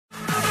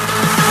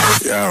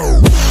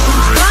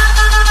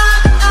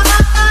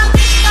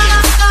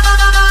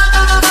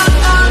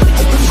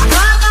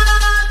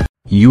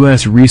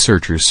U.S.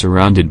 researchers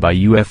surrounded by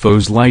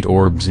UFOs light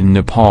orbs in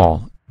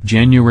Nepal,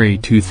 January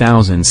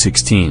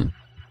 2016.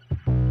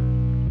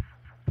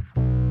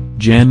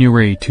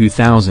 January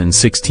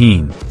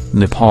 2016,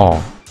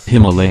 Nepal,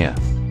 Himalaya.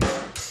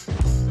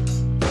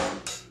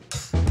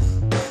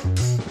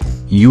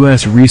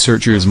 U.S.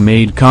 researchers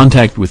made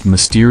contact with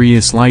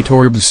mysterious light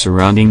orbs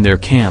surrounding their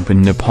camp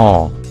in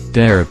Nepal,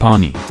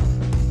 Darapani.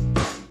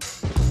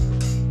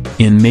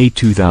 In May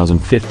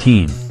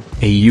 2015,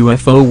 a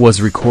UFO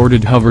was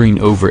recorded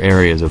hovering over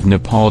areas of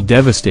Nepal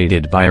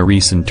devastated by a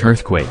recent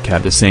earthquake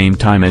at the same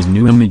time as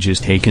new images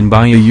taken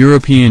by a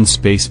European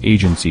Space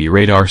Agency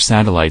radar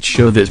satellite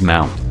show that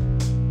Mount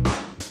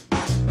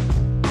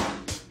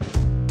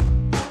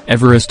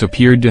Everest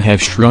appeared to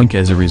have shrunk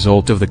as a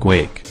result of the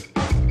quake.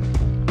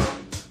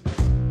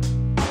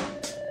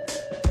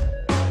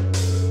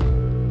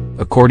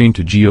 According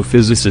to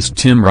geophysicist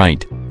Tim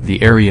Wright,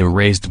 the area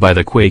raised by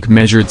the quake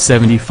measured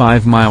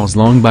 75 miles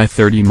long by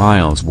 30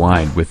 miles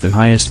wide, with the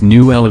highest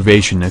new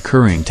elevation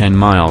occurring 10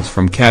 miles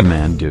from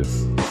Kathmandu.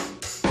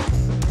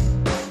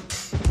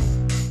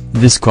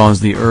 This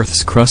caused the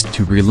Earth's crust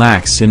to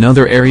relax in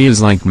other areas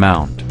like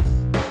Mount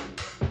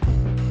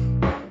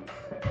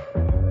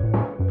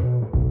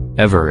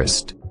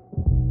Everest.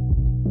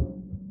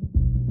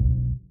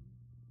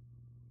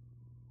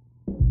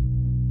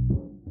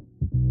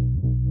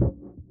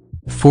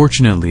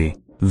 Fortunately,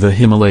 the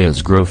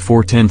Himalayas grow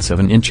 0.4 of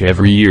an inch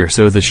every year,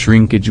 so the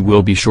shrinkage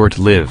will be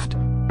short-lived.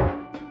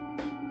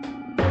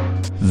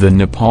 The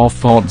Nepal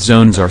fault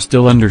zones are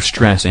still under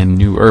stress and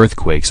new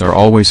earthquakes are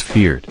always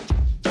feared.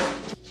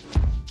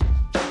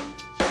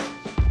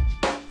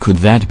 Could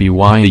that be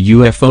why a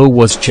UFO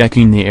was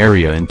checking the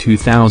area in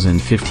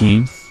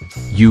 2015?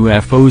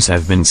 UFOs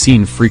have been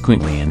seen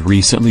frequently and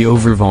recently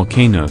over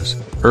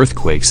volcanoes,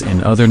 earthquakes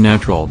and other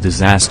natural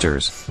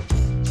disasters.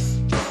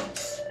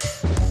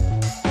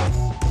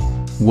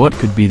 What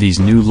could be these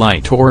new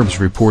light orbs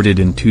reported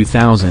in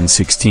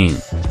 2016?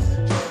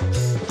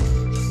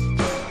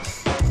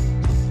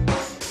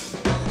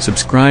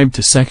 Subscribe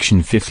to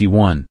Section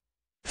 51.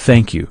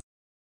 Thank you.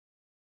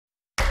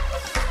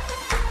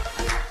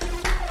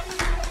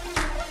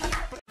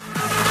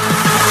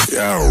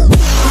 Yo.